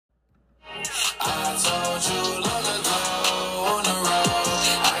I told you long ago on the road,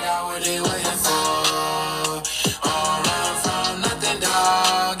 I got what they waiting for. Don't run from nothing,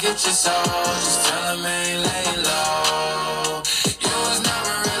 dog. Get your soul, just tell them ain't laying low. You was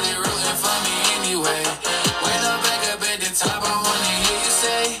never really rooting for me anyway. When I'm back up at the top, I wanna hear you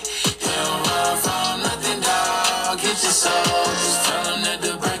say, you don't run from nothing, dog. Get your soul, just tell them that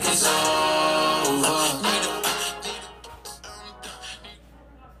the break is over.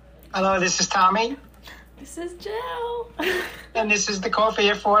 Hello, this is Tommy, This is Jill. and this is the Coffee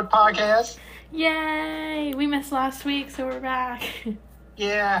at Ford podcast. Yay! We missed last week, so we're back.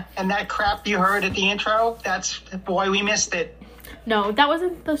 Yeah, and that crap you heard at the intro, boy, we missed it. No, that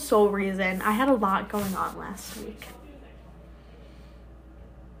wasn't the sole reason. I had a lot going on last week.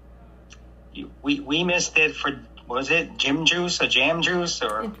 We missed it for, was it Jim Juice or Jam Juice?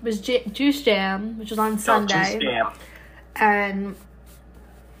 Or It was Juice Jam, which was on Sunday. Juice Jam. And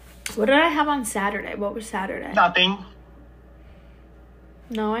what did I have on Saturday? What was Saturday? Nothing.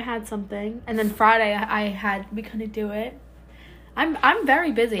 No, I had something. And then Friday, we couldn't do it. I'm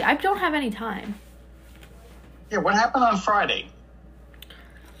very busy. I don't have any time. Yeah, what happened on Friday?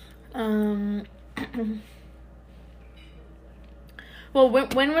 Well,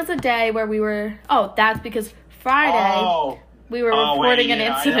 when was the day where we were... Oh, that's because Friday we were reporting an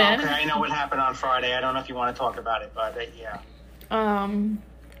incident. I know what happened on Friday. I don't know if you want to talk about it, but yeah.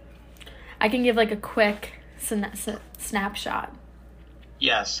 I can give like a quick snapshot.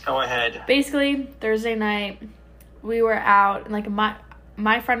 Yes, go ahead. Basically, Thursday night, we were out, and like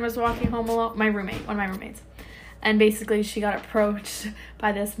my friend was walking home alone. One of my roommates, and basically she got approached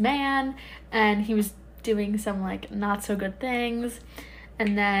by this man, and he was doing some like not so good things,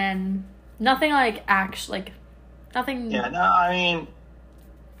 and then nothing like nothing. Yeah, no, I mean,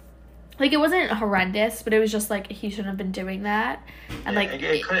 like it wasn't horrendous, but it was just like he shouldn't have been doing that, and yeah, like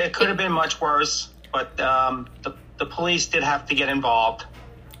it could have been much worse, but the police did have to get involved.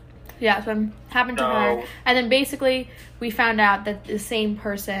 Yeah, so it happened to her. And then basically we found out that the same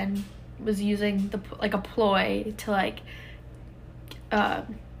person was using a ploy to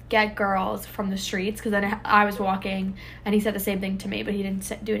get girls from the streets, because then I was walking and he said the same thing to me, but he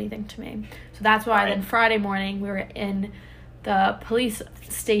didn't do anything to me. So that's why then Friday morning we were in the police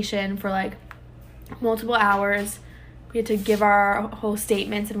station for like multiple hours. We had to give our whole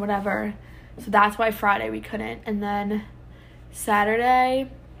statements and whatever. So that's why Friday we couldn't. And then Saturday...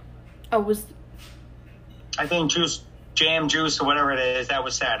 I think Jam Juice or whatever it is, that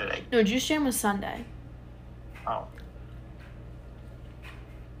was Saturday. No, Juice Jam was Sunday. Oh.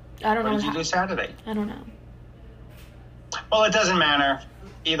 I don't know. What did you do Saturday? I don't know. Well, it doesn't matter.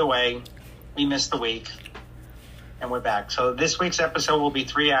 Either way, we missed the week. And we're back. So this week's episode will be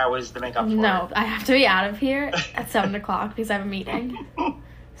 3 hours to make up for it. No, I have to be out of here at 7 o'clock because I have a meeting.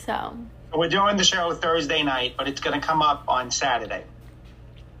 So. We're doing the show Thursday night, but it's going to come up on Saturday.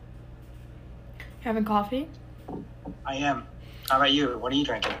 You having coffee? I am. How about you? What are you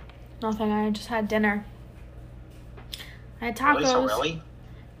drinking? Nothing. I just had dinner. I had tacos. Really? So early?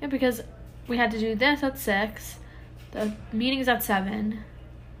 Yeah, because we had to do this at 6. The meeting's at 7.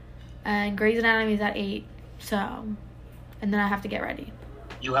 And Grey's Anatomy's at 8. So, and then I have to get ready.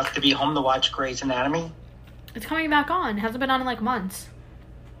 You have to be home to watch Grey's Anatomy? It's coming back on. It hasn't been on in like months.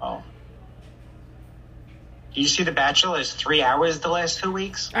 Oh. Did you see The Bachelor is 3 hours the last 2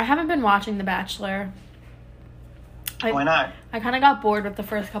 weeks? I haven't been watching The Bachelor. Why not? I kind of got bored with the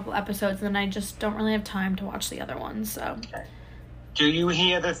first couple episodes, and then I just don't really have time to watch the other ones, so. Okay. Do you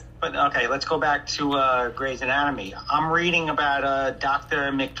hear this? But okay, let's go back to Grey's Anatomy. I'm reading about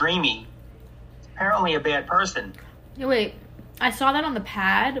Dr. McDreamy. Apparently a bad person. Wait, I saw that on the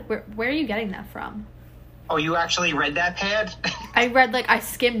pad. Where are you getting that from? Oh, you actually read that pad? I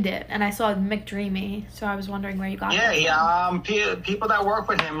skimmed it, and I saw McDreamy, so I was wondering where you got that from. Yeah, people that work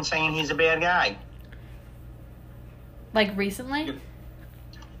with him saying he's a bad guy. Like, recently?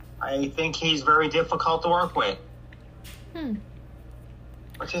 I think he's very difficult to work with.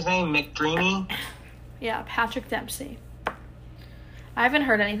 What's his name? McDreamy? Yeah, Patrick Dempsey. I haven't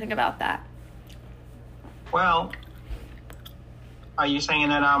heard anything about that. Well, are you saying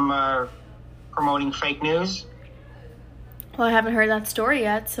that I'm promoting fake news? Well, I haven't heard that story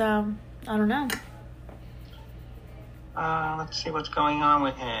yet, so I don't know. Let's see what's going on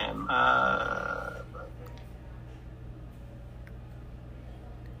with him.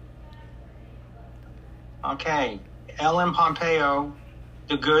 Okay, Ellen Pompeo,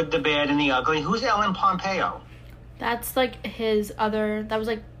 the good, the bad, and the ugly. Who's Ellen Pompeo? That's like his other... That was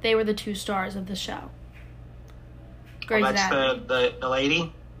like... They were the 2 stars of the show. Grey's Anatomy. That's the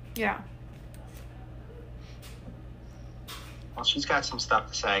lady? Yeah. Well, she's got some stuff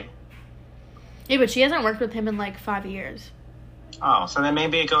to say. Yeah, but she hasn't worked with him in like 5 years. Oh, so then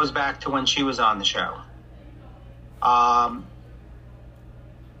maybe it goes back to when she was on the show.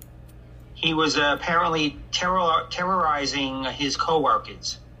 He was apparently terrorizing his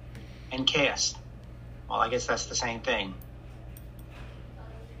coworkers and cast. Well, I guess that's the same thing.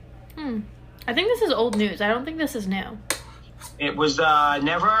 I think this is old news. I don't think this is new. It was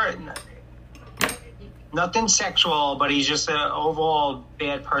nothing sexual, but he's just an overall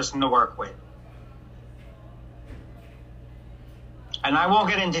bad person to work with. And I won't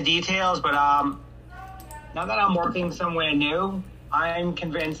get into details, but now that I'm working somewhere new, I'm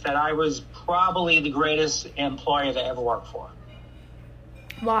convinced that I was probably the greatest employer to ever work for.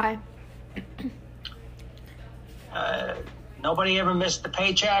 Why? Nobody ever missed the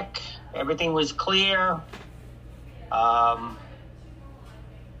paycheck. Everything was clear. I'm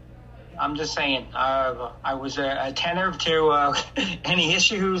just saying, I was attentive to any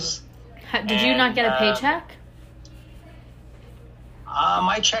issues. Did you not get a paycheck?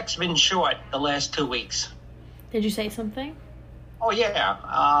 My check's been short the last 2 weeks. Did you say something? Oh, yeah.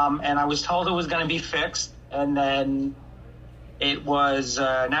 And I was told it was going to be fixed, and then it was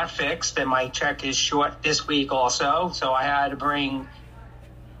not fixed, and my check is short this week also. So I had to bring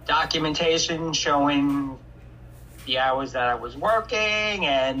documentation showing the hours that I was working,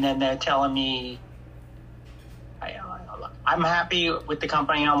 and then they're telling me I'm happy with the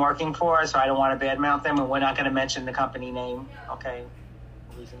company I'm working for, so I don't want to badmouth them, and we're not going to mention the company name, okay?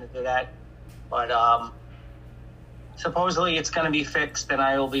 No reason to do that. But supposedly it's going to be fixed, and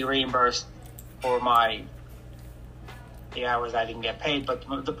I will be reimbursed for the hours I didn't get paid. But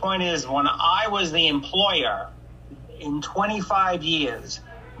the point is, when I was the employer in 25 years,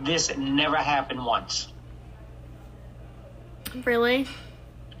 this never happened once. Really?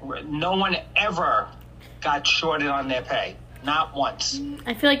 No one ever got shorted on their pay. Not once.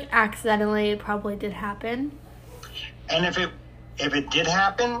 I feel like accidentally it probably did happen. And if it did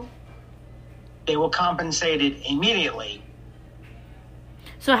happen, they were compensated immediately.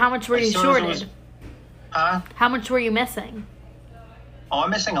 So how much were you shorted? Huh? How much were you missing? Oh, I'm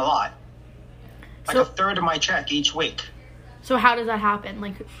missing a lot. Like a third of my check each week. So how does that happen?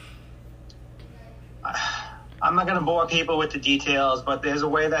 Like, I'm not going to bore people with the details, but there's a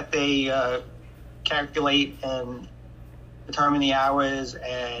way that they calculate and determine the hours,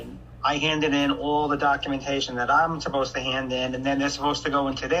 and I handed in all the documentation that I'm supposed to hand in, and then they're supposed to go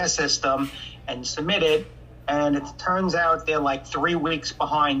into their system and submit it, and it turns out they're like 3 weeks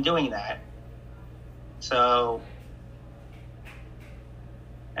behind doing that. So,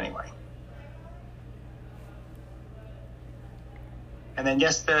 anyway. And then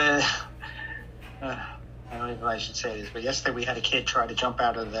yesterday, I don't know if I should say this, but yesterday we had a kid try to jump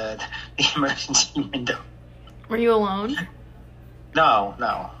out of the emergency window. Were you alone? No.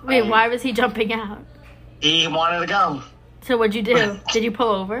 Wait, why was he jumping out? He wanted to go. So what'd you do? Did you pull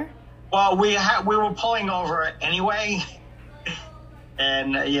over? Well, we were pulling over anyway,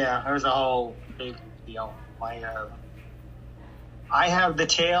 and yeah, there was a whole big deal. I have the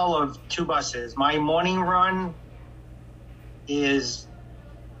tail of 2 buses. My morning run is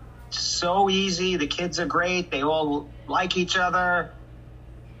so easy. The kids are great. They all like each other.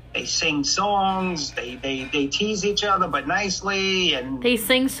 They sing songs. They tease each other, but nicely. And they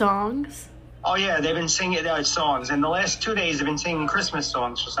sing songs? Oh, yeah. They've been singing songs. And the last 2 days, they've been singing Christmas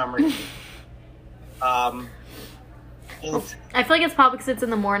songs for some reason. I feel like it's probably because it's in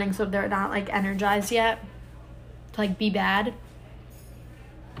the morning, so they're not, like, energized yet to, like, be bad.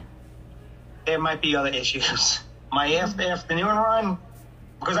 There might be other issues. My afternoon run,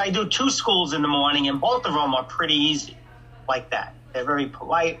 because I do 2 schools in the morning, and both of them are pretty easy like that. They're very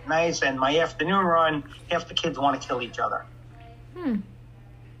polite, nice, and my afternoon run, half the kids want to kill each other.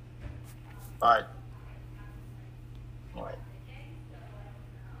 But, anyway.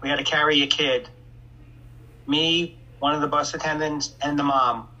 We had to carry a kid. Me, one of the bus attendants, and the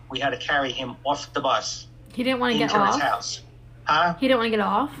mom. We had to carry him off the bus. He didn't want to get off? Into his house. Huh? He didn't want to get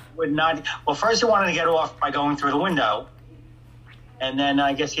off? Well, first he wanted to get off by going through the window. And then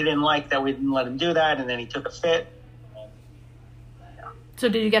I guess he didn't like that we didn't let him do that, and then he took a fit. So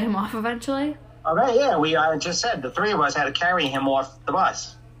did you get him off eventually? Okay, yeah. I just said the 3 of us had to carry him off the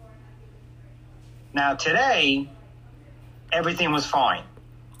bus. Now, today, everything was fine.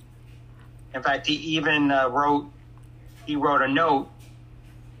 In fact, he even wrote a note.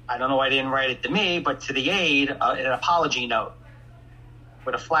 I don't know why he didn't write it to me, but to the aide, an apology note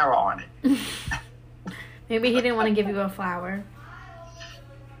with a flower on it. Maybe he didn't want to give you a flower.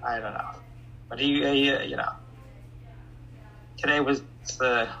 I don't know. But he today was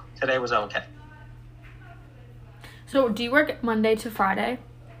okay. So do you work Monday to Friday?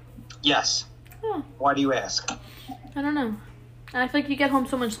 Yes. Oh, Why do you ask? I don't know. I feel like you get home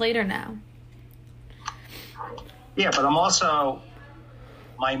so much later now. Yeah, but I'm also,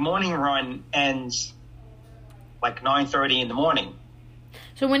 my morning run ends like 9:30 in the morning.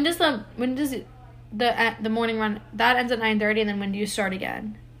 So when does the morning run, that ends at 9:30, and then when do you start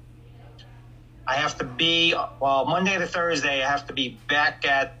again? I have to be, well, Monday to Thursday, I have to be back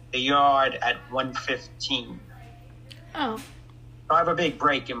at the yard at 1:15. Oh. So I have a big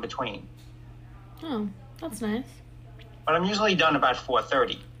break in between. Oh, that's nice. But I'm usually done about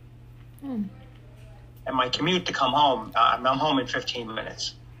 4:30. Hmm. And my commute to come home, I'm home in 15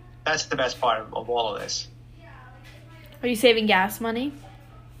 minutes. That's the best part of all of this. Are you saving gas money?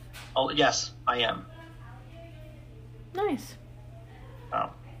 Oh, yes, I am. Nice. Oh.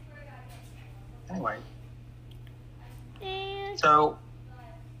 Anyway, And so,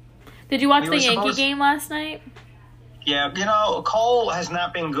 did you watch We the were Yankee supposed- game last night? yeah, Cole has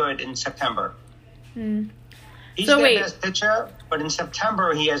not been good in September. Hmm. He's So their wait. best pitcher, but in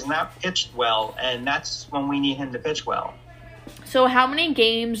September he has not pitched well, and that's when we need him to pitch well. So how many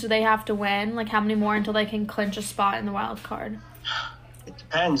games do they have to win? Like how many more until they can clinch a spot in the wild card? It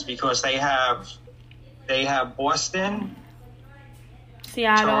depends because they have Boston,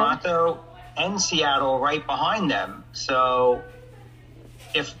 Seattle. Toronto, and Seattle right behind them. So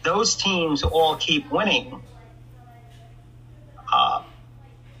if those teams all keep winning,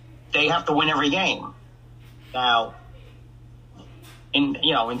 they have to win every game. Now, in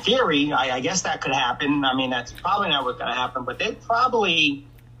theory, I guess that could happen. I mean, that's probably not what's going to happen, but they probably,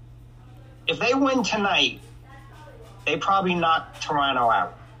 if they win tonight, they probably knock Toronto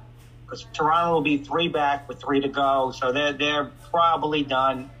out because Toronto will be 3 back with 3 to go, so they're probably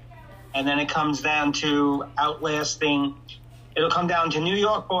done. And then it comes down to outlasting. It'll come down to New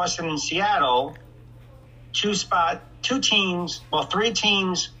York, Boston, and Seattle. 3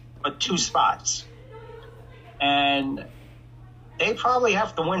 teams, but 2 spots. And they probably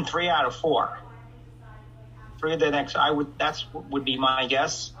have to win 3 out of 4. 3 of the next, would be my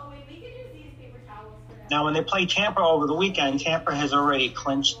guess. Now, when they play Tampa over the weekend, Tampa has already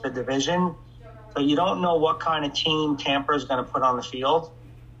clinched the division. So you don't know what kind of team Tampa is going to put on the field.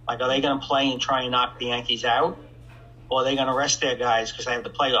 Like, are they going to play and try and knock the Yankees out? Or are they going to rest their guys because they have the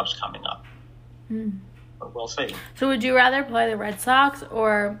playoffs coming up? But we'll see. So would you rather play the Red Sox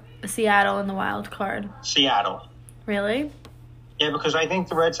or Seattle in the wild card? Seattle. Really? Yeah, because I think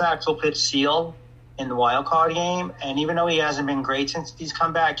the Red Sox will pitch Seal in the wild card game. And even though he hasn't been great since he's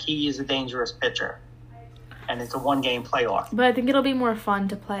come back, he is a dangerous pitcher. And it's a 1-game playoff. But I think it'll be more fun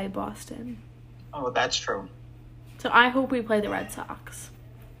to play Boston. Oh, that's true. So I hope we play the Red Sox.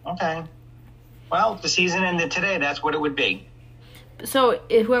 Okay. Well, the season ended today. That's what it would be. So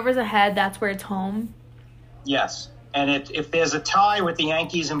if whoever's ahead, that's where it's home. Yes. And if there's a tie with the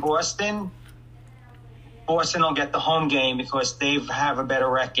Yankees and Boston will get the home game because they have a better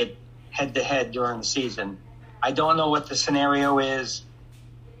record head-to-head during the season. I don't know what the scenario is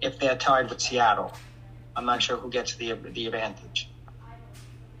if they're tied with Seattle. I'm not sure who gets the advantage.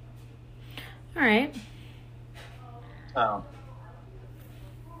 All right. So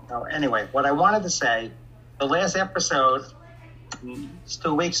anyway, what I wanted to say, the last episode,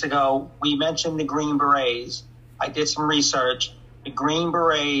 2 weeks ago, we mentioned the Green Berets. I did some research. The Green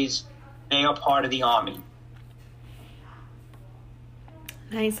Berets, they are part of the Army.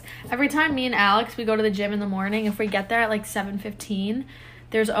 Nice. Every time me and Alex, we go to the gym in the morning, if we get there at like 7:15,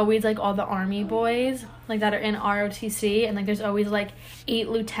 there's always like all the Army boys like that are in ROTC, and like there's always like 8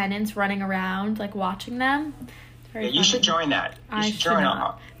 lieutenants running around like watching them. It's very Yeah, you funny. should join that. You should join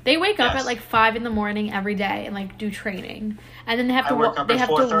not. They wake up Yes. at like 5 in the morning every day and like do training, and then they have I to wake up they at have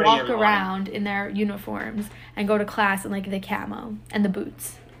to 4:30 walk every morning. around in their uniforms and go to class in like the camo and the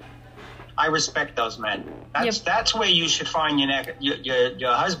boots. I respect those men. Yep. That's where you should find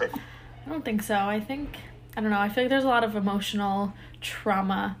your husband. I don't think so. I don't know. I feel like there's a lot of emotional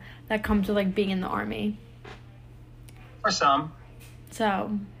trauma that comes with like being in the Army. For some,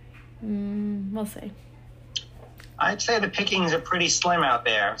 So, we'll see. I'd say the pickings are pretty slim out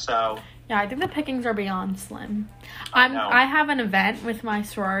there. So Yeah, I think the pickings are beyond slim. I know. I have an event with my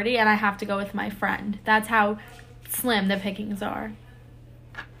sorority and I have to go with my friend. That's how slim the pickings are.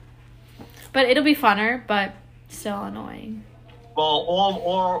 But it'll be funner, but still annoying.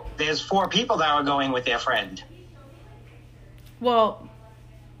 well, there's 4 people that are going with their friend, Well,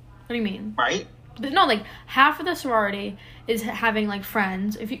 what do you mean? right? But no, like half of the sorority is having like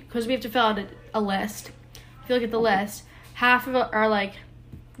friends. Because we have to fill out a list. If you look at the list, half of it are like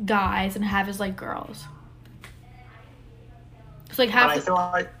guys and half is like girls. So like half.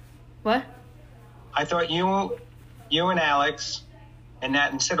 But What? I thought you and Alex and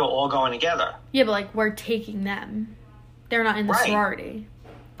that instead of all going together. Yeah, but like we're taking them. They're not in the Right. sorority.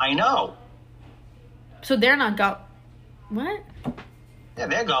 I know. So they're not What? Yeah,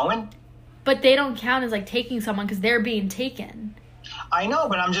 they're going. But they don't count as like taking someone because they're being taken. I know,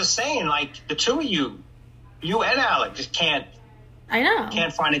 but I'm just saying, like, the two of you and Alec, just can't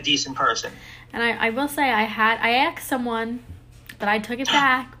find a decent person. And I will say I asked someone, but I took it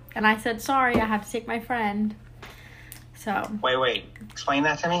back and I said, sorry, I have to take my friend. So. Wait. Explain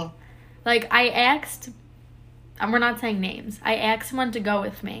that to me. Like, I asked, and we're not saying names, I asked someone to go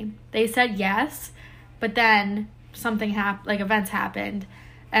with me. They said yes, but then something happened, like events happened,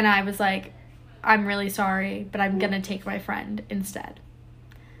 and I was like, I'm really sorry, but I'm going to take my friend instead.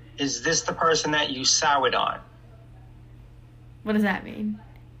 Is this the person that you soured on? What does that mean?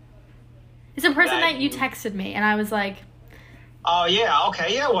 It's a person that you texted me, and I was like... Oh, yeah,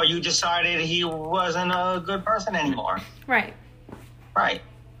 okay, yeah, well, you decided he wasn't a good person anymore. Right. Right.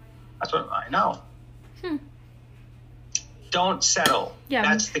 That's what I know. Don't settle. Yeah.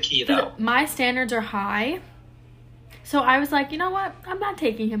 That's the key, though. My standards are high, so I was like, you know what? I'm not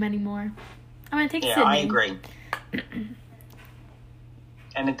taking him anymore. I'm going to take Sydney. Yeah, I agree.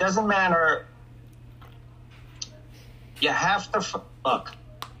 And it doesn't matter. You have to... Look,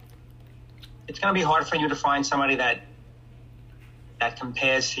 it's going to be hard for you to find somebody that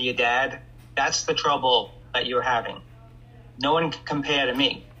compares to your dad. That's the trouble that you're having. No one can compare to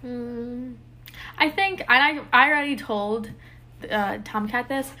me. I think... I already told Tomcat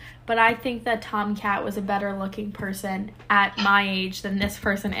this, but I think that Tomcat was a better looking person at my age than this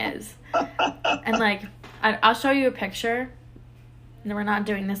person is. And, like, I'll show you a picture. And we're not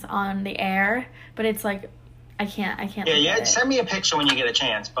doing this on the air, but it's like, I can't. Yeah. Send me a picture when you get a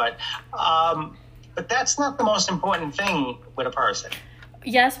chance, but that's not the most important thing with a person.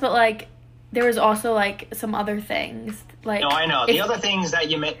 Yes, but like, there was also like some other things. Like, no, I know the other things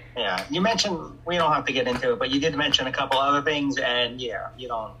that you mentioned. We don't have to get into it, but you did mention a couple other things, and you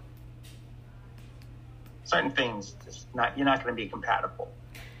don't. Certain things, you're not going to be compatible.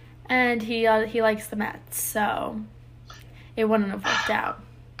 And he likes the Mets, so. It wouldn't have worked out.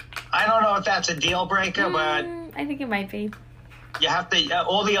 I don't know if that's a deal breaker, but... I think it might be. You have to...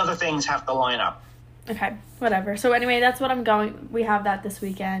 all the other things have to line up. Okay, whatever. So anyway, that's what I'm going... We have that this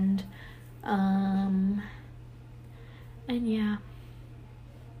weekend. And yeah.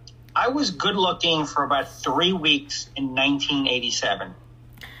 I was good looking for about 3 weeks in 1987.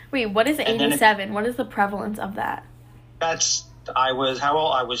 Wait, what is 87? What is the prevalence of that? I was how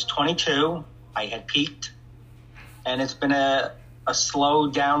old? I was 22. I had peaked. And it's been a slow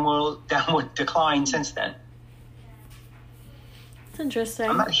downward decline since then. It's interesting.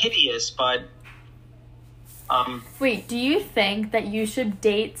 I'm not hideous, but... Wait, do you think that you should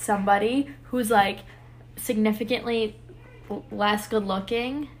date somebody who's, like, significantly less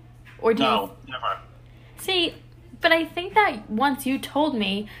good-looking? Or do No, never. See, but I think that once you told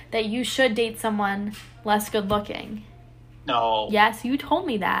me that you should date someone less good-looking. No. Yes, you told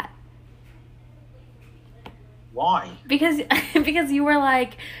me that. Why? Because you were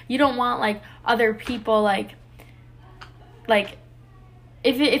like, you don't want like other people like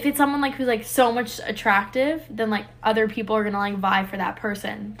if it's someone like who's like so much attractive, then like other people are gonna like vie for that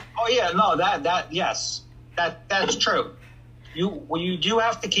person. Oh yeah, no, that yes, that's true. You do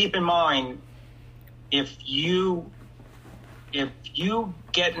have to keep in mind if you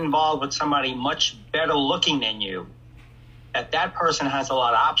get involved with somebody much better looking than you, that person has a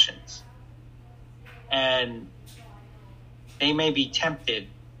lot of options, and they may be tempted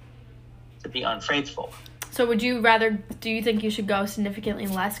to be unfaithful. So do you think you should go significantly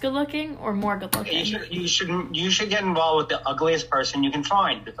less good looking or more good looking? You should get involved with the ugliest person you can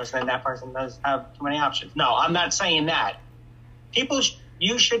find, because then that person does have too many options. No, I'm not saying that. You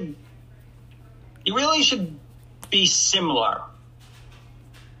really should be similar.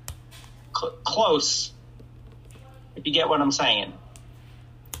 Close. If you get what I'm saying.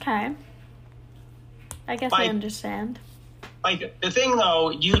 Okay. I guess I understand. Like, the thing,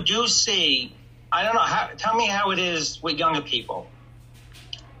 though, you do see... I don't know. Tell me how it is with younger people.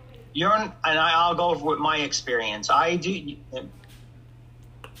 I'll go with my experience. My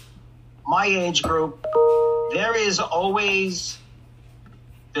age group, there is always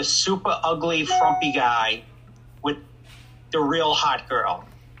the super ugly, frumpy guy with the real hot girl.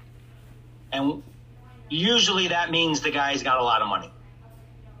 And usually that means the guy's got a lot of money.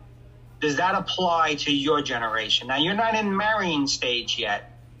 Does that apply to your generation? Now, you're not in marrying stage yet.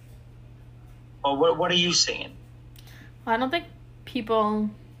 But what are you seeing? Well, I don't think I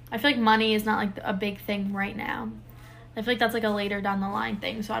feel like money is not like a big thing right now. I feel like that's like a later down the line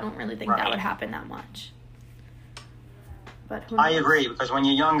thing, so I don't really think that would happen that much. but who knows? I agree, because when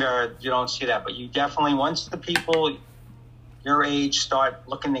you're younger, you don't see that. But you definitely, once the people your age start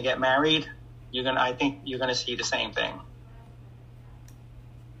looking to get married, I think you're gonna see the same thing.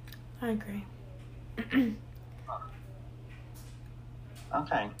 I agree.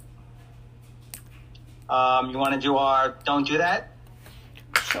 Okay. You want to do our Don't Do That?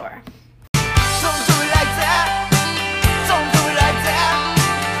 Sure. Don't do it like that. Don't do it like that.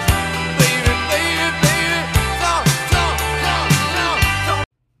 Baby, baby, baby. Don't.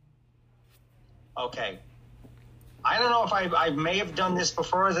 Okay. I don't know if I may have done this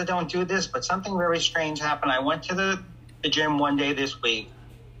before as I don't do this, but something very strange happened. I went to the gym one day this week.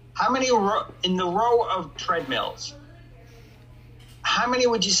 How many in the row of treadmills? How many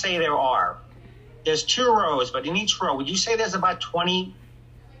would you say there are? There's 2 rows, but in each row, would you say there's about 20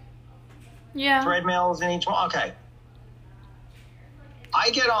 treadmills in each one? Okay. I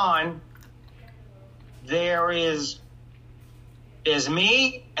get on. There's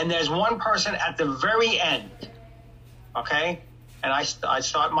me, and there's one person at the very end. Okay? And I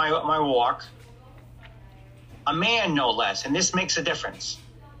start my walk. A man, no less, and this makes a difference.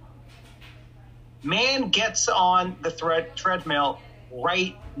 Man gets on the treadmill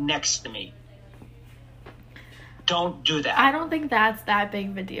right next to me. Don't do that. I don't think that's that big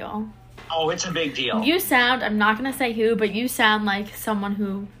of a deal. Oh, it's a big deal. You sound, I'm not going to say who, but you sound like someone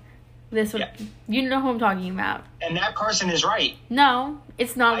who you know who I'm talking about. And that person is right. No,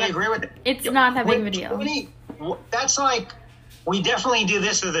 it's not. I agree with it. It's not that big of a deal. That's like, we definitely do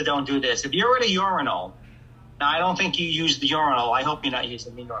this or the don't do this. If you're at a urinal, now I don't think you use the urinal. I hope you're not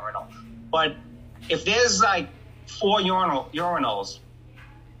using the urinal. But if there's like 4 urinals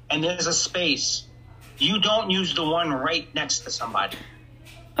and there's a space, you don't use the one right next to somebody.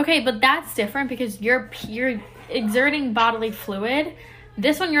 Okay, but that's different because you're exerting bodily fluid.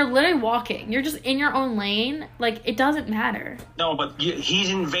 This one, you're literally walking. You're just in your own lane. Like, it doesn't matter. No, but he's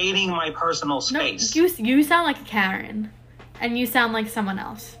invading my personal space. No, you sound like a Karen. And you sound like someone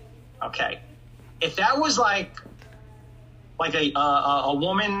else. Okay. If that was like a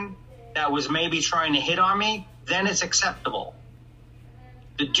woman that was maybe trying to hit on me, then it's acceptable.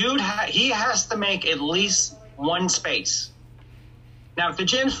 The dude, he has to make at least one space. Now, if the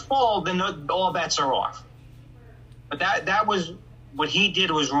gym's full, then all bets are off. But that was, what he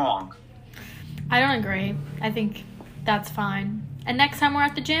did was wrong. I don't agree. I think that's fine. And next time we're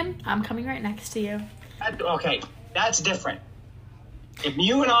at the gym, I'm coming right next to you. Okay, that's different. If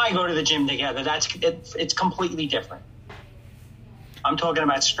you and I go to the gym together, it's completely different. I'm talking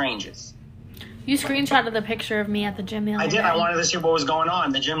about strangers. You screenshotted the picture of me at the gym the other day. I did. I wanted to see what was going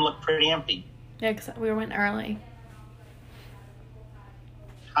on. The gym looked pretty empty. Yeah, because we went early.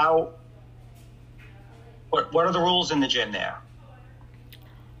 What are the rules in the gym there?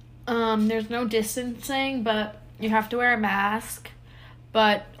 There's no distancing, but you have to wear a mask.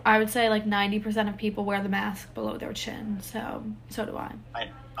 But I would say like 90% of people wear the mask below their chin, so do I.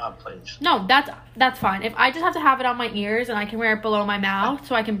 Please. No, that's fine. If I just have to have it on my ears and I can wear it below my mouth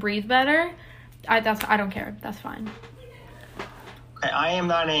so I can breathe better, I don't care. That's fine. Okay, I am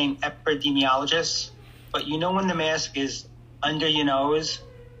not an epidemiologist, but you know when the mask is under your nose,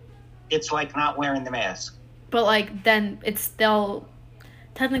 it's like not wearing the mask. But like then it's still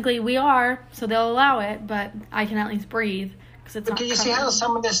technically we are, so they'll allow it, but I can at least breathe because it's not. But you see how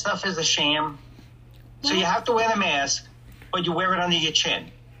some of this stuff is a sham? What? So you have to wear the mask, but you wear it under your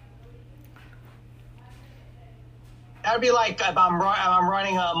chin. That would be like if I'm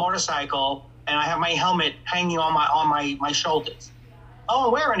riding a motorcycle and I have my helmet hanging on my shoulders. Oh,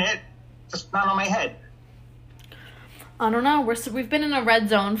 I'm wearing it, just not on my head. I don't know. We've been in a red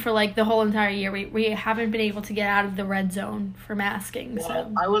zone for like the whole entire year. We haven't been able to get out of the red zone for masking. Well,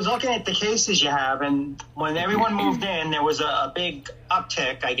 so I was looking at the cases you have, and when everyone moved in, there was a big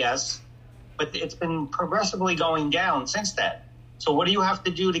uptick, I guess. But it's been progressively going down since then. So what do you have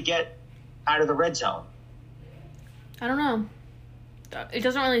to do to get out of the red zone? I don't know. It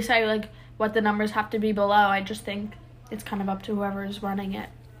doesn't really say like what the numbers have to be below. I just think it's kind of up to whoever's running it.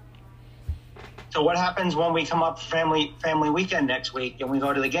 So what happens when we come up family weekend next week and we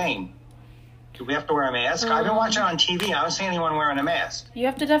go to the game? Do we have to wear a mask? I've been watching on TV. I don't see anyone wearing a mask. You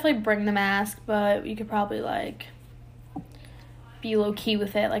have to definitely bring the mask, but you could probably like be low key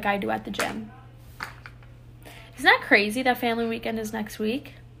with it like I do at the gym. Isn't that crazy that family weekend is next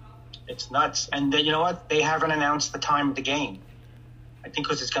week? It's nuts. And you know what? They haven't announced the time of the game. I think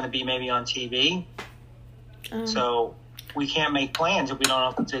because it's going to be maybe on TV. So we can't make plans if we don't know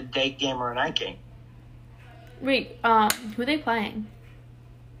if it's a day game or a night game. Wait, who are they playing?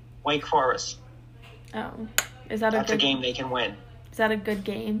 Wake Forest. Oh, that's a game they can win. Is that a good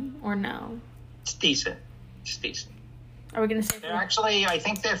game or no? It's decent. It's decent. Are we gonna say? They're actually, I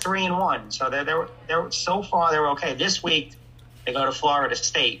think they're 3-1. So they're so far they're okay. This week they go to Florida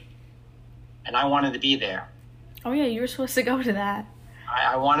State, and I wanted to be there. Oh yeah, you were supposed to go to that.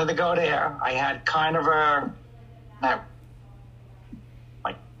 I wanted to go there. I had kind of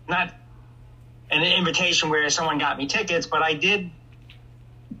not an invitation where someone got me tickets, but I did.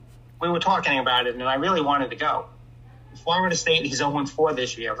 We were talking about it, and I really wanted to go. Florida State is 0-4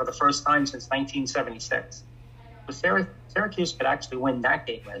 this year for the first time since 1976. But Syracuse could actually win that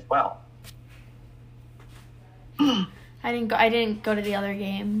game as well. I didn't go to the other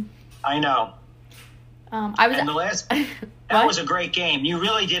game. I know. I was. And the last that was a great game. You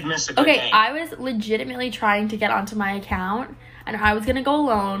really did miss a good game. Okay, I was legitimately trying to get onto my account, and I was gonna go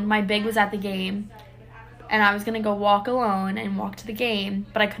alone. My big was at the game, and I was gonna go walk alone and walk to the game,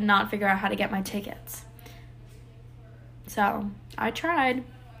 but I could not figure out how to get my tickets. So I tried.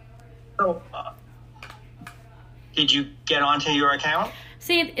 So, did you get onto your account?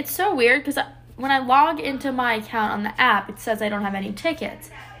 See, it's so weird because when I log into my account on the app, it says I don't have any tickets,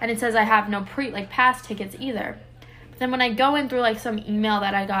 and it says I have no past tickets either. But then when I go in through like some email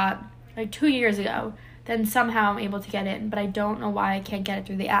that I got like 2 years ago, then somehow I'm able to get in, but I don't know why I can't get it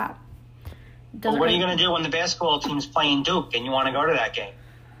through the app. Well, what are you going to do when the basketball team's playing Duke and you want to go to that game?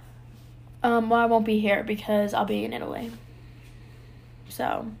 Well, I won't be here because I'll be in Italy.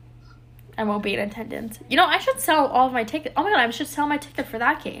 So, I won't be in attendance. You know, I should sell all of my tickets. Oh my god, I should sell my ticket for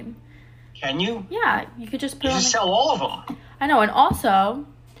that game. Can you? Yeah, you could just put You just sell all of them. I know, and also,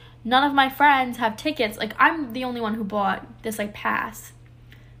 none of my friends have tickets. Like, I'm the only one who bought this, like, pass.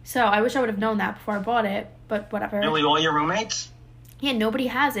 So, I wish I would have known that before I bought it, but whatever. Really, all your roommates? Yeah, nobody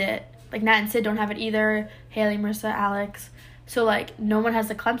has it. Like, Nat and Sid don't have it either. Haley, Marissa, Alex. So, like, no one has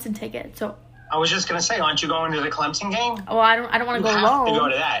the Clemson ticket. So, I was just gonna say, aren't you going to the Clemson game? well, I don't want to go alone. You have to go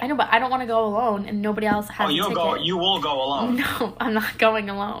to that. I know, but I don't want to go alone, and nobody else has a ticket. You will go alone. No, I'm not going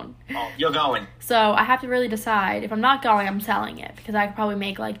alone. Oh, you're going. So I have to really decide. If I'm not going, I'm selling it because I could probably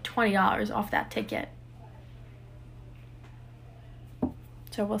make like $20 off that ticket.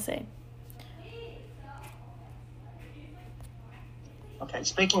 So we'll see. Okay,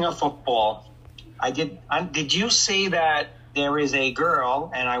 speaking of football, did you see that there is a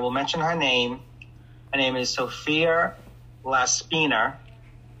girl, and I will mention her name. Her name is Sophia Laspina.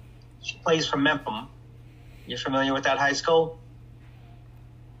 She plays for Memphis. You're familiar with that high school?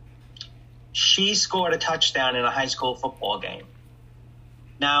 She scored a touchdown in a high school football game.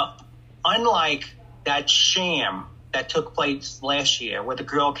 Now, unlike that sham that took place last year where the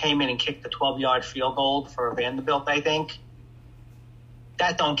girl came in and kicked the 12-yard field goal for Vanderbilt, I think,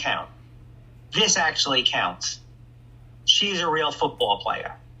 that don't count. This actually counts. She's a real football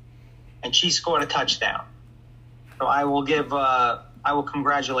player, and she scored a touchdown. So I will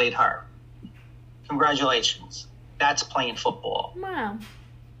congratulate her. Congratulations. That's playing football. Wow.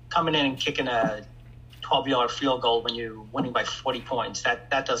 Coming in and kicking a 12-yard field goal when you're winning by 40 points, that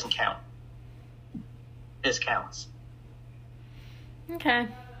doesn't count. This counts. Okay.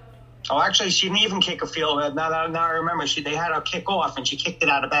 Oh, actually, she didn't even kick a field goal. Now I remember, they had her kick off, and she kicked it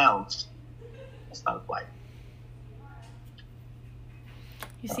out of bounds. That's not a play.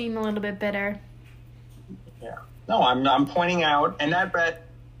 You seem a little bit bitter. Yeah. No, I'm pointing out, and that bet.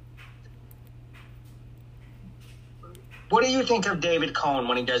 What do you think of David Cohn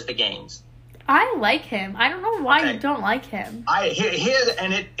when he does the games? I like him. I don't know why you don't like him.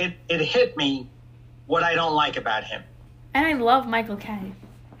 It hit me what I don't like about him. And I love Michael Kay.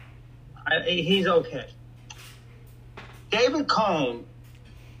 He's okay. David Cohn,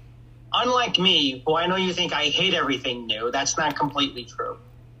 unlike me, who I know you think I hate everything new, that's not completely true.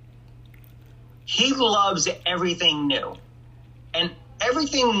 He loves everything new. And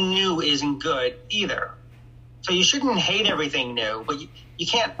everything new isn't good either. So you shouldn't hate everything new, but you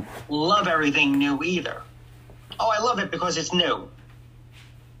can't love everything new either. Oh, I love it because it's new.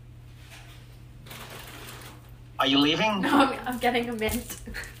 Are you leaving? No, I'm getting a mint.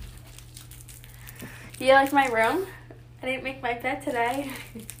 Do you like my room? I didn't make my bed today.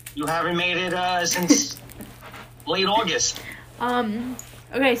 You haven't made it since late August.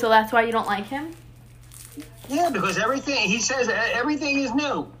 Okay, so that's why you don't like him? Yeah, because he says everything is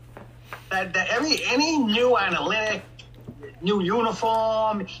new. That any new analytic, new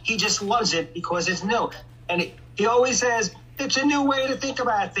uniform, he just loves it because it's new. And he always says, it's a new way to think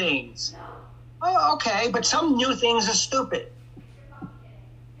about things. Oh, okay, but some new things are stupid.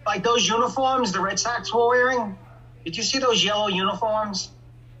 Like those uniforms the Red Sox were wearing. Did you see those yellow uniforms?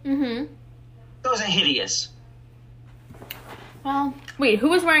 Mm-hmm. Those are hideous. Well, wait, who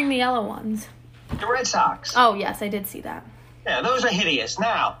was wearing the yellow ones? The Red Sox. Oh, yes, I did see that. Yeah, those are hideous.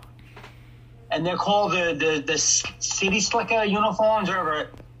 Now, and they're called the City Slicker uniforms, or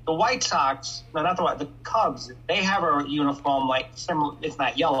the White Sox. No, not the Cubs. They have a uniform like similar. It's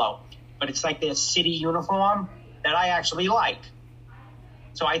not yellow, but it's like their city uniform that I actually like.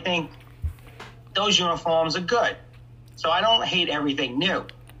 So I think those uniforms are good. So I don't hate everything new,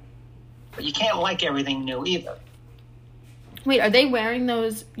 but you can't like everything new either. Wait, are they wearing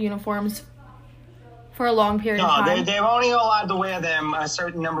those uniforms for a long period of time? No, they're only allowed to wear them a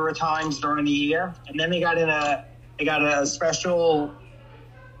certain number of times during the year, and then they got a special,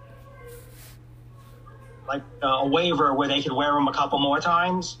 like a waiver where they could wear them a couple more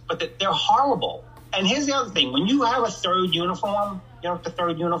times. But they're horrible. And here's the other thing: when you have a third uniform, you know what the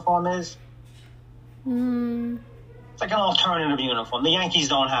third uniform is? It's like an alternative uniform. The Yankees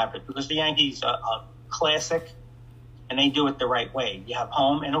don't have it because the Yankees are classic. And they do it the right way. You have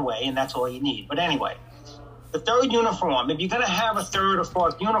home and away, and that's all you need. But anyway, the third uniform, if you're going to have a third or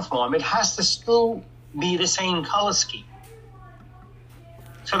fourth uniform, it has to still be the same color scheme.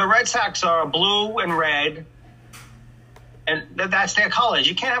 So the Red Sox are blue and red, and that's their colors.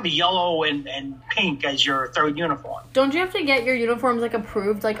 You can't have a yellow and pink as your third uniform. Don't you have to get your uniforms like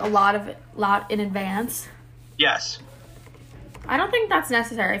approved like a lot in advance? Yes. I don't think that's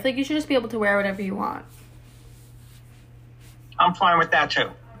necessary. I feel like you should just be able to wear whatever you want. I'm fine with that too.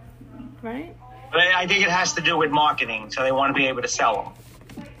 Right? But I think it has to do with marketing, so they want to be able to sell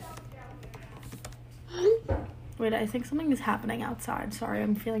them. Wait, I think something is happening outside. Sorry,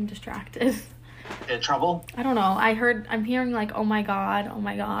 I'm feeling distracted. In trouble? I don't know. I'm hearing like, oh my god.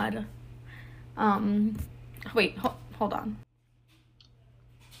 Wait, hold on.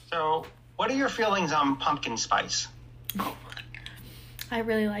 So, what are your feelings on pumpkin spice? I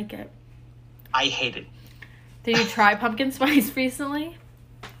really like it. I hate it. Did you try pumpkin spice recently?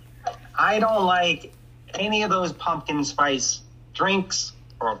 I don't like any of those pumpkin spice drinks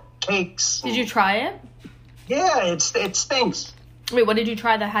or cakes. Did you try it? Yeah, it stinks. Wait, what did you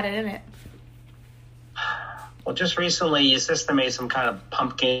try that had it in it? Well, just recently, your sister made some kind of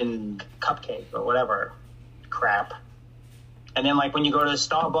pumpkin cupcake or whatever crap. And then, like, when you go to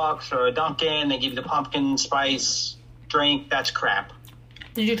Starbucks or Dunkin', they give you the pumpkin spice drink. That's crap.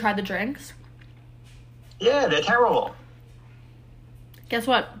 Did you try the drinks? Yeah, they're terrible. Guess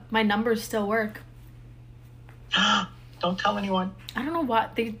what? My numbers still work. Don't tell anyone. I don't know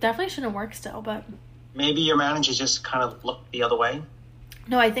what. They definitely shouldn't work still, but... Maybe your manager just kind of looked the other way.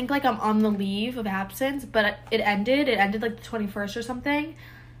 No, I think, like, I'm on the leave of absence, but it ended. It ended, like, the 21st or something.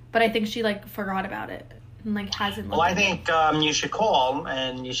 But I think she, like, forgot about it and, like, hasn't... Well, I think you should call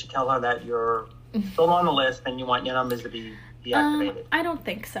and you should tell her that you're still on the list and you want your numbers to be deactivated. I don't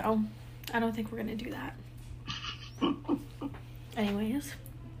think so. I don't think we're going to do that. Anyways.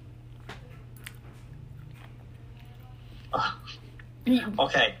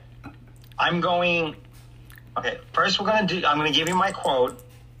 Okay. First I'm going to give you my quote,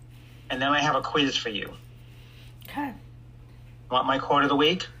 and then I have a quiz for you. Okay. Want my quote of the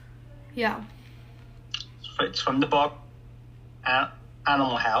week? Yeah. It's from the book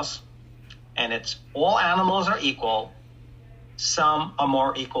Animal House, and it's all animals are equal. Some are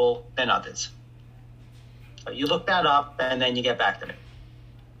more equal than others. So you look that up, and then you get back to me.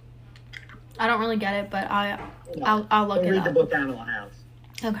 I don't really get it, but I'll look it up. Read the book Animal House.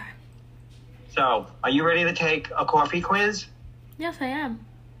 Okay. So, are you ready to take a coffee quiz? Yes, I am.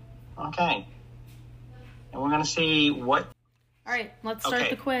 Okay. And we're going to see what... All right, let's start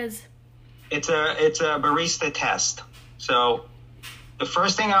the quiz. It's a barista test. So, the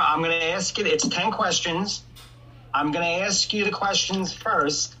first thing I'm going to ask you, it's 10 questions. I'm going to ask you the questions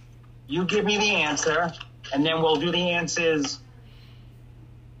first. You give me the answer, and then we'll do the answers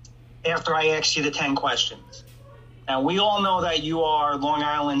after I ask you the 10 questions. Now, we all know that you are Long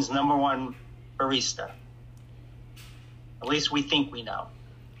Island's #1 barista. At least we think we know.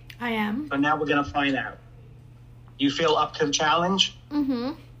 I am. So now we're going to find out. You feel up to the challenge?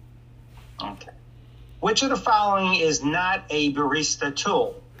 Mm-hmm. Okay. Which of the following is not a barista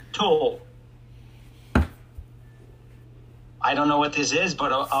tool? I don't know what this is,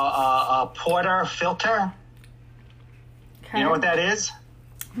 but a porter filter? Okay. You know what that is?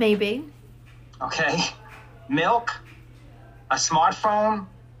 Maybe. Okay. Milk, a smartphone,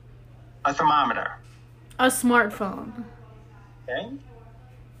 a thermometer. A smartphone. Okay.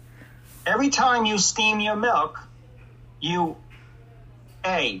 Every time you steam your milk, you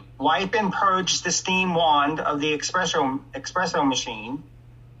A, wipe and purge the steam wand of the espresso machine.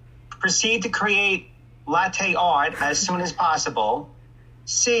 Proceed to create latte art as soon as possible.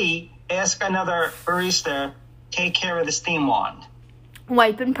 C, ask another barista, take care of the steam wand.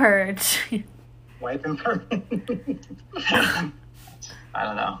 Wipe and purge. Wipe and purge. I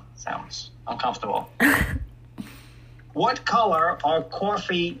don't know. Sounds uncomfortable. What color are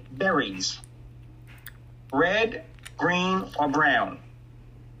coffee berries? Red, green, or brown?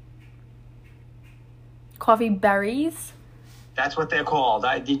 Coffee berries? That's what they're called.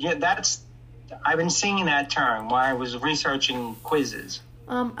 I've been seeing that term while I was researching quizzes.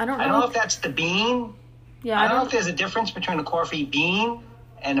 I don't know. I don't know if that's the bean. Yeah, I don't know if there's a difference between a coffee bean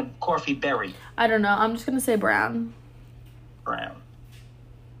and a coffee berry. I don't know. I'm just gonna say brown. Brown.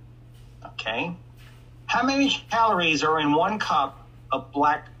 Okay. How many calories are in 1 cup of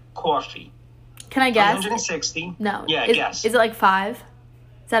black coffee? Can I guess? 160. No. Yeah, guess. Is it like 5?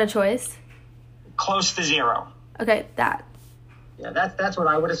 Is that a choice? Close to 0. Okay, that. Yeah, that's what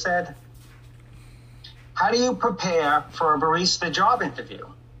I would have said. How do you prepare for a barista job interview?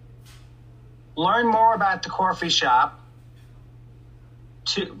 Learn more about the coffee shop.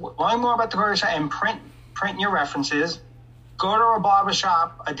 Learn more about the coffee shop and print your references. Go to a barber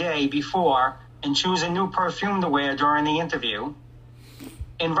shop a day before and choose a new perfume to wear during the interview.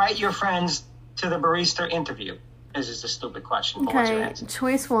 Invite your friends to the barista interview. This is a stupid question. But what's your Okay, answer?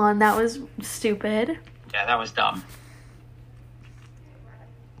 choice 1. That was stupid. Yeah, that was dumb.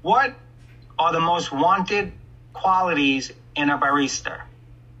 What are the most wanted qualities in a barista?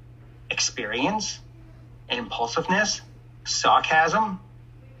 Experience, impulsiveness, sarcasm.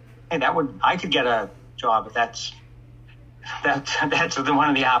 Hey, I could get a job if that's one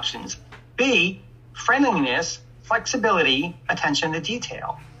of the options. B, friendliness, flexibility, attention to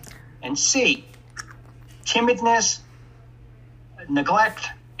detail. And C, timidness, neglect,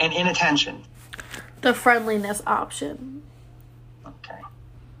 and inattention. The friendliness option. Okay.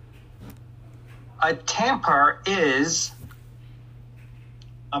 A tamper is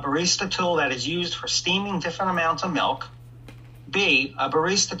a barista tool that is used for steaming different amounts of milk. B, a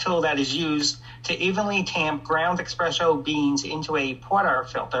barista tool that is used to evenly tamp ground espresso beans into a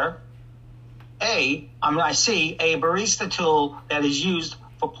portafilter. C, a barista tool that is used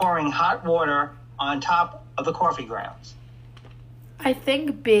for pouring hot water on top of the coffee grounds. I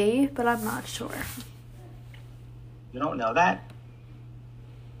think B, but I'm not sure. You don't know that?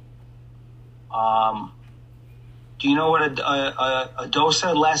 Do you know what a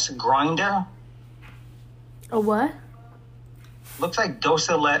dosa-less grinder? A what? Looks like a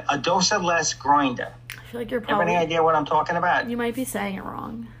dosa-less grinder. I feel like you're You have any probably... idea what I'm talking about? You might be saying it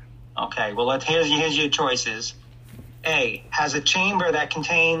wrong. Okay, well, here's your choices. A, has a chamber that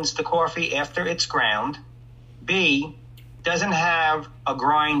contains the coffee after it's ground. B, doesn't have a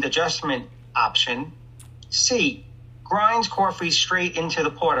grind adjustment option. C, grinds coffee straight into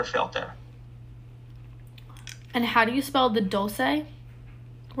the portafilter. And how do you spell the dulce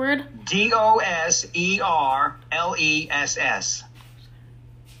word? DOSERLESS.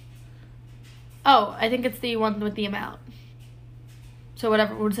 Oh, I think it's the one with the amount. So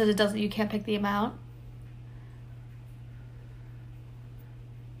whatever it says it doesn't, you can't pick the amount.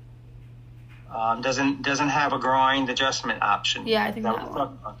 Doesn't have a grind adjustment option. Yeah, I think Is that what one. we're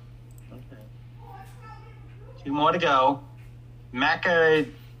talking about? Okay. 2 more to go.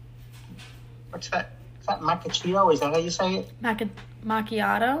 What's that? Is that macchiato? Is that how you say it?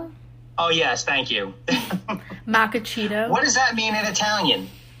 Macchiato? Oh, yes, thank you. Macchiato? What does that mean in Italian?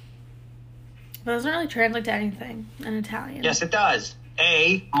 It doesn't really translate to anything in Italian. Yes, it does.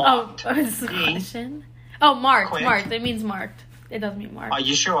 A, Oh, marked. this is a B, question. Oh, marked. Quick. Marked. It means marked. It doesn't mean marked. are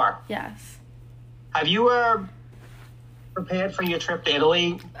you sure? Yes. Have you prepared for your trip to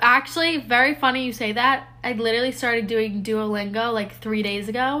Italy? Actually, very funny you say that. I literally started doing Duolingo like 3 days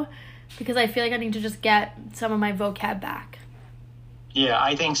ago because I feel like I need to just get some of my vocab back. Yeah,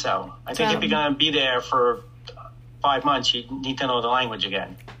 I think so. I think if you're going to be there for 5 months, you need to know the language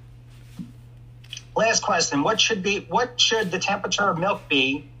again. Last question. What should the temperature of milk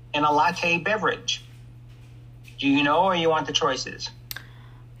be in a latte beverage? Do you know, or you want the choices?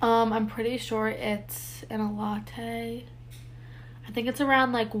 I'm pretty sure it's in a latte. I think it's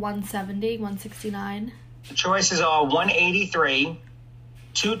around like 170, 169. The choices are 183,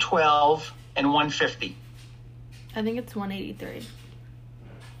 212, and 150. I think it's 183.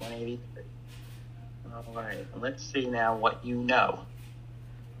 183. All right. Let's see now what you know.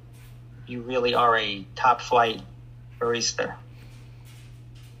 You really are a top flight barista.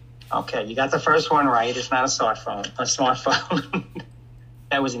 Okay, you got the first one right. It's not a smartphone.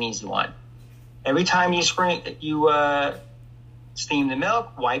 That was an easy one. Every time you steam the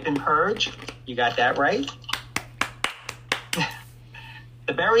milk, wipe and purge. You got that right.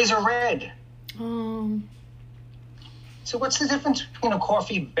 The berries are red. So what's the difference between a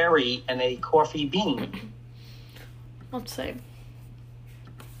coffee berry and a coffee bean? Let's see.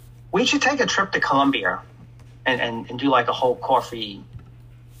 We should take a trip to Colombia and do like a whole coffee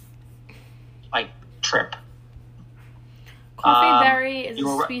trip. Coffee berry is you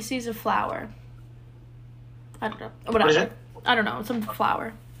a were- species of flower. I don't know. What Whatever. is it? I don't know. Some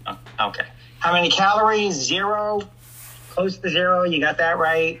flower. Oh, okay. How many calories? 0. Close to 0. You got that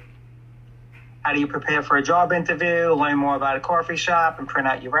right. How do you prepare for a job interview? Learn more about a coffee shop and print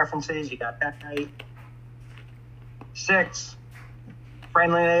out your references. You got that right. 6.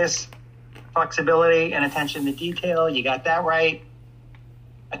 Friendliness, flexibility, and attention to detail. You got that right.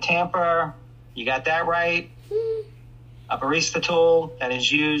 A tamper. You got that right. A barista tool that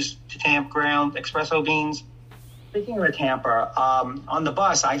is used to tamp ground espresso beans. Speaking of a tamper, on the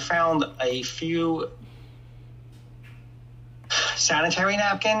bus, I found a few sanitary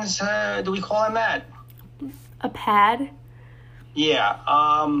napkins. Do we call them that? A pad? Yeah.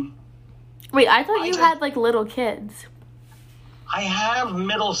 Wait, I thought you just- had like little kids. I have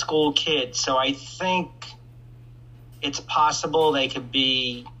middle school kids, so I think it's possible they could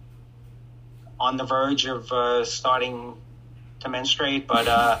be on the verge of starting to menstruate, but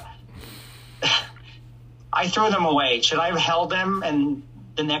I threw them away. Should I have held them and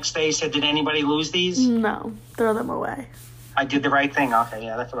the next day said, did anybody lose these? No, throw them away. I did the right thing. Okay,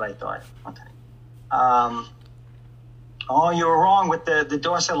 yeah, that's what I thought. Okay. Oh, you were wrong with the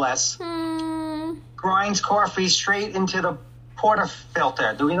Dorsaless. Grinds coffee straight into the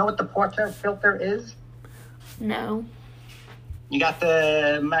portafilter. Do we know what the portafilter is? No. You got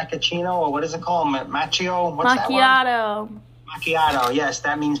the macchiato, or what is it called? Macchio? What's that word? Macchiato. Macchiato, yes,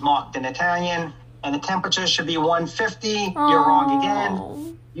 that means marked in Italian. And the temperature should be 150. You're wrong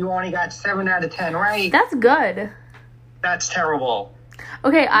again. You only got 7 out of 10 right. That's good. That's terrible.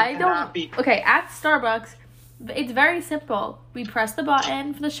 Okay, I cannot don't. be- Okay, at Starbucks, it's very simple. We press the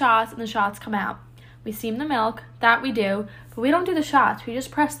button for the shots, and the shots come out. We steam the milk. That we do, but we don't do the shots. We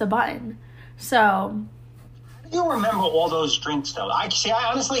just press the button. So, You remember all those drinks, though.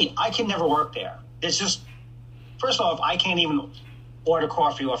 Honestly, I can never work there. It's just, first off, I can't even order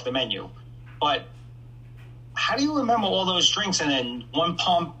coffee off the menu. But how do you remember all those drinks and then 1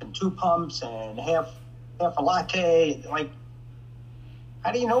 pump and 2 pumps and half a latte? Like,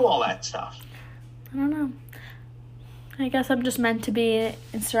 how do you know all that stuff? I don't know. I guess I'm just meant to be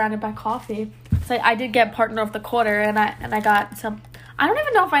surrounded by coffee. So I did get partner of the quarter, and I got some. I don't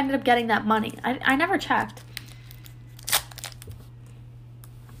even know if I ended up getting that money. I never checked.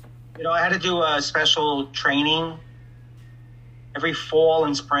 You know, I had to do a special training. Every fall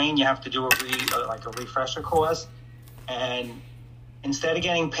and spring, you have to do a refresher course. And instead of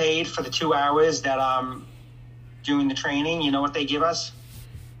getting paid for the 2 hours that I'm doing the training, you know what they give us?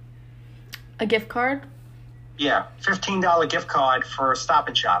 A gift card? Yeah, $15 gift card for Stop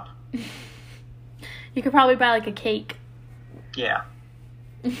and Shop. You could probably buy like a cake. Yeah.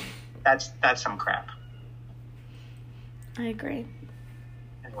 That's some crap. I agree.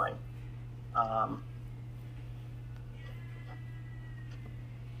 Anyway.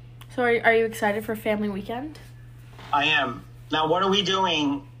 So are you excited for family weekend? I am. Now, what are we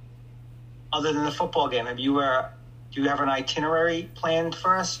doing other than the football game? Do you have an itinerary planned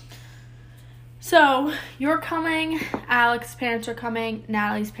for us? So, you're coming, Alex's parents are coming,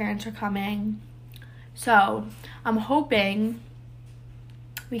 Natalie's parents are coming. So, I'm hoping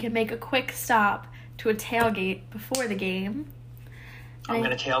we can make a quick stop to a tailgate before the game. I'm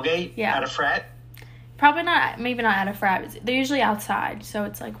going to tailgate Yeah. at a frat. Probably not, maybe not at a frat. They're usually outside, so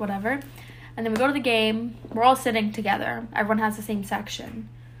it's like whatever. And then we go to the game. We're all sitting together. Everyone has the same section.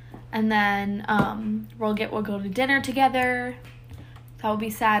 And then we'll go to dinner together. That will be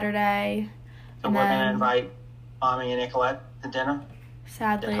Saturday. So And we're going to then- invite Mommy and Nicolette to dinner.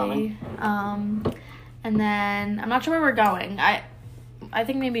 Sadly. coming? And then I'm not sure where we're going. I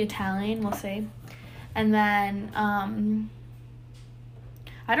think maybe Italian. We'll see. And then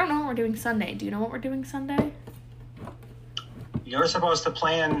I don't know what we're doing Sunday. Do you know what we're doing Sunday? You're supposed to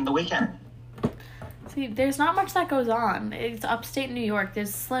plan the weekend. See, there's not much that goes on. It's upstate New York.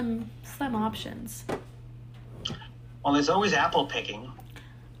 There's slim options. Well, there's always apple picking.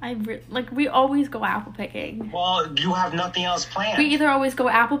 We always go apple picking. Well, you have nothing else planned. We either always go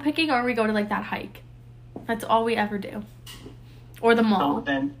apple picking or we go to like that hike. That's all we ever do. Or the mall.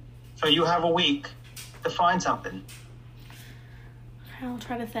 So you have a week to find something. I'll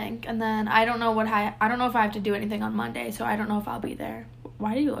try to think. And then I don't know I don't know if I have to do anything on Monday, so I don't know if I'll be there.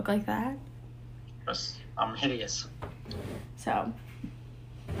 Why do you look like that? Yes, I'm hideous. So,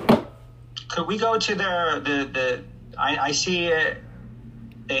 Could we go to I see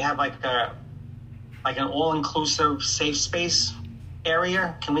they have like an all-inclusive safe space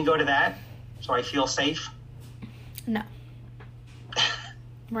area. Can we go to that so I feel safe? no.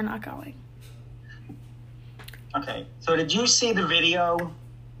 We're not going. Okay. So did you see the video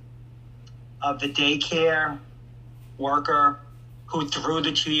of the daycare worker who threw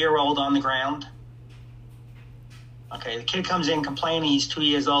the 2-year-old on the ground? Okay, the kid comes in complaining he's 2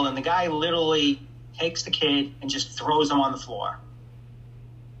 years old, and the guy literally takes the kid and just throws him on the floor.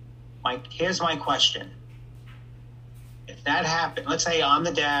 Here's my question. If that happened, let's say I'm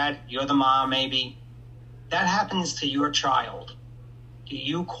the dad, you're the mom, maybe. That happens to your child. Do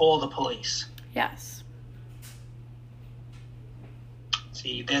you call the police? Yes.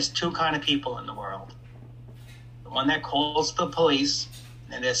 See, there's two kind of people in the world. The one that calls the police,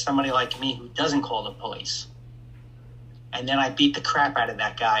 and there's somebody like me who doesn't call the police. And then I beat the crap out of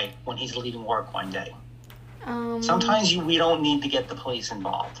that guy when he's leaving work one day. Sometimes we don't need to get the police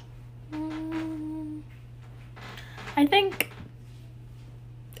involved. I think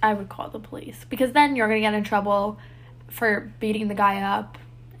I would call the police, because then you're going to get in trouble for beating the guy up,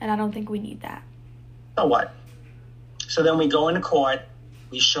 and I don't think we need that. So what? So then we go into court,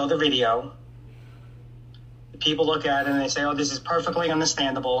 we show the video, the people look at it and they say, oh, this is perfectly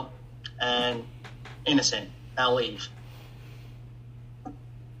understandable and innocent. Now leave.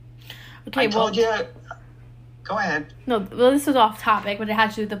 Okay, I told you. Go ahead. No, well, this was off topic, but it had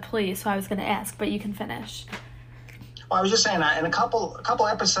to do with the police, so I was going to ask, but you can finish. Well, I was just saying that in a couple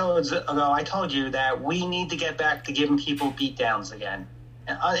episodes ago, I told you that we need to get back to giving people beatdowns again.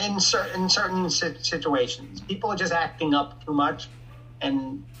 In certain situations, people are just acting up too much,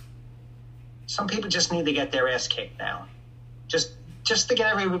 and some people just need to get their ass kicked now, just to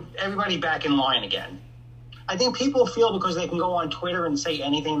get everybody back in line again. I think people feel because they can go on Twitter and say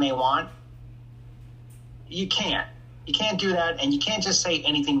anything they want. You can't do that, and you can't just say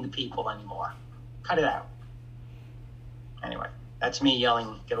anything to people anymore. Cut it out. Anyway, that's me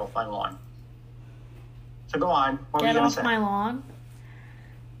yelling, get off my lawn. So go on. What were you going to say? Get off my lawn?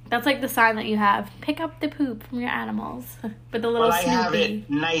 That's like the sign that you have. Pick up the poop from your animals. With the little Snoopy. I have it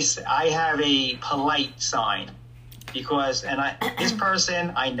nice. I have a polite sign. Because, this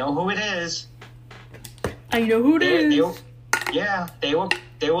person, I know who it is. I know who it is. They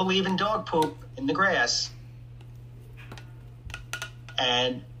were leaving dog poop in the grass.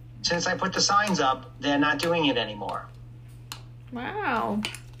 And since I put the signs up, they're not doing it anymore. Wow.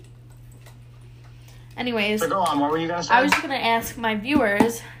 Anyways. So go on, what were you going to say? I was just going to ask our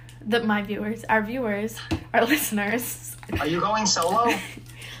viewers, our listeners. Are you going solo?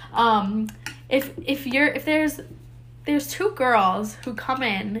 If there's two girls who come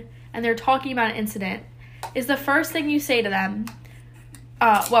in and they're talking about an incident, is the first thing you say to them,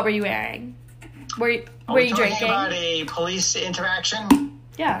 what were you wearing? Were you drinking? About a police interaction?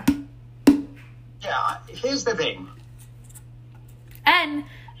 Yeah. Yeah, here's the thing. And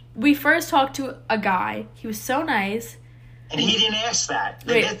we first talked to a guy. He was so nice. And he didn't ask that.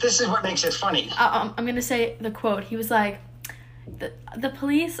 Wait. This is what makes it funny. I'm going to say the quote. He was like, the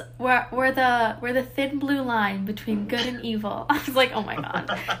police were the thin blue line between good and evil. I was like, oh my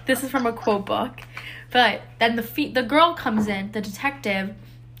God. This is from a quote book. But then the girl comes in, the detective,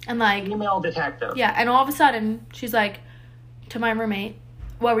 and like... Female detective. Yeah, and all of a sudden, she's like, to my roommate,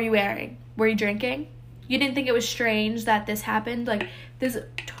 what were you wearing? Were you drinking? You didn't think it was strange that this happened? Like, this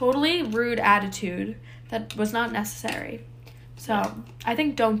totally rude attitude that was not necessary. So, I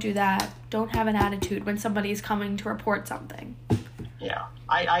think don't do that. Don't have an attitude when somebody's coming to report something. Yeah.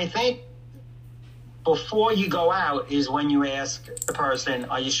 I think before you go out is when you ask the person,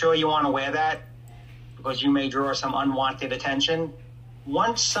 are you sure you want to wear that? Because you may draw some unwanted attention.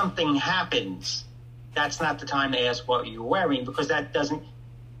 Once something happens, that's not the time to ask what you're wearing, because that doesn't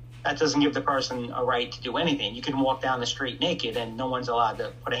give the person a right to do anything. You can walk down the street naked and no one's allowed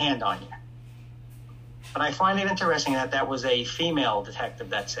to put a hand on you. But I find it interesting that was a female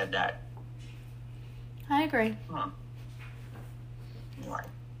detective that said that. I agree. Anyway,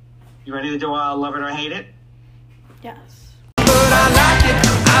 you ready to do Love It or Hate It? Yes. But I like it,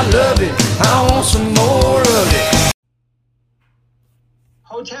 I love it, I want some more of it.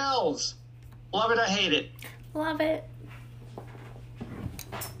 Hotels. Love it or hate it? Love it.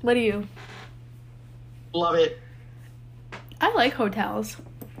 What do you? Love it. I like hotels.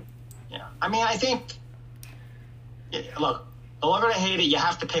 Yeah. I mean, I think, look, the love it or hate it, you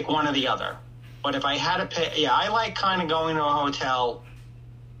have to pick one or the other. But if I had to pick, I like kind of going to a hotel,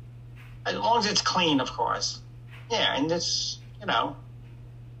 as long as it's clean, of course. Yeah, and it's,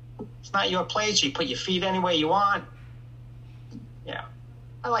 it's not your place. You put your feet anywhere you want. Yeah.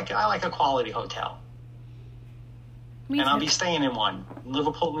 I like a quality hotel. Me and too. I'll be staying in one in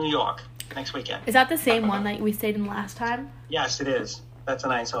Liverpool, New York, next weekend. Is that the same one that we stayed in last time? Yes, it is. That's a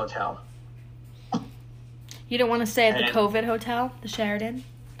nice hotel. You don't want to stay at the COVID hotel, the Sheraton?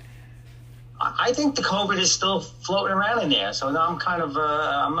 I think the COVID is still floating around in there, so now I'm kind of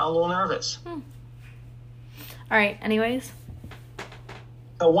I'm a little nervous. All right. Anyways.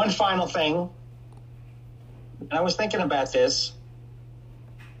 So one final thing, and I was thinking about this.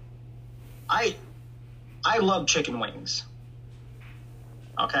 I love chicken wings.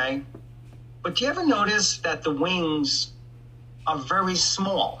 Okay, but do you ever notice that the wings are very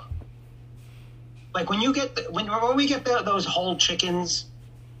small? Like when we get those whole chickens,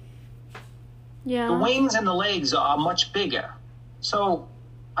 Yeah. the wings and the legs are much bigger. So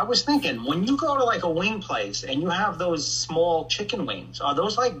I was thinking, when you go to like a wing place and you have those small chicken wings, are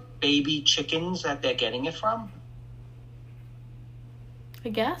those like baby chickens that they're getting it from? I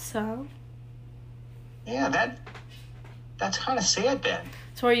guess so. Yeah, that's kind of sad then.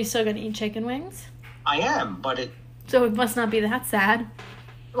 So are you still gonna eat chicken wings? I am, but So it must not be that sad.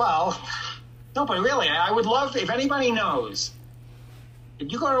 well, no, but really, I would love, if anybody knows,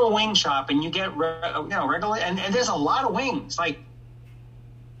 if you go to a wing shop and you get, regular, and there's a lot of wings, like,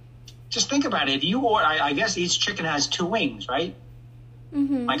 just think about it. If you order, I guess each chicken has 2 wings, right?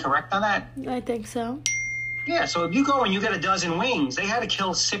 Mm-hmm. Am I correct on that? I think so. Yeah, so if you go and you get a dozen wings, they had to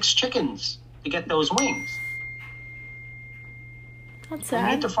kill 6 chickens to get those wings. That's We need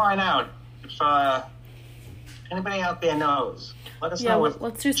sad. to find out if anybody out there knows. Let us Yeah, know if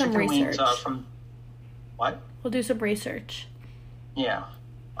let's do some chicken wings research. are from, what? We'll do some research. Yeah.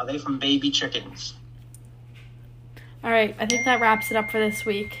 Are they from baby chickens? All right. I think that wraps it up for this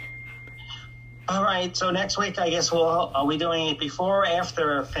week. All right, so next week, I guess are we doing it before or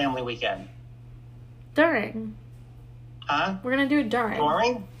after family weekend? During. Huh? We're gonna do it during.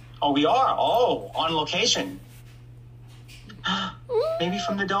 During? Oh, we are. Oh, on location. Maybe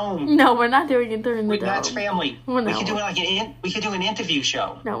from the dome. No, we're not doing it during the That's dome. family. Well, We no. could do it like we could do an interview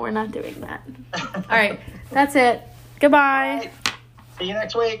show. No, we're not doing that. All right. That's it. Goodbye. See you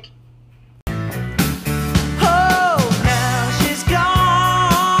next week.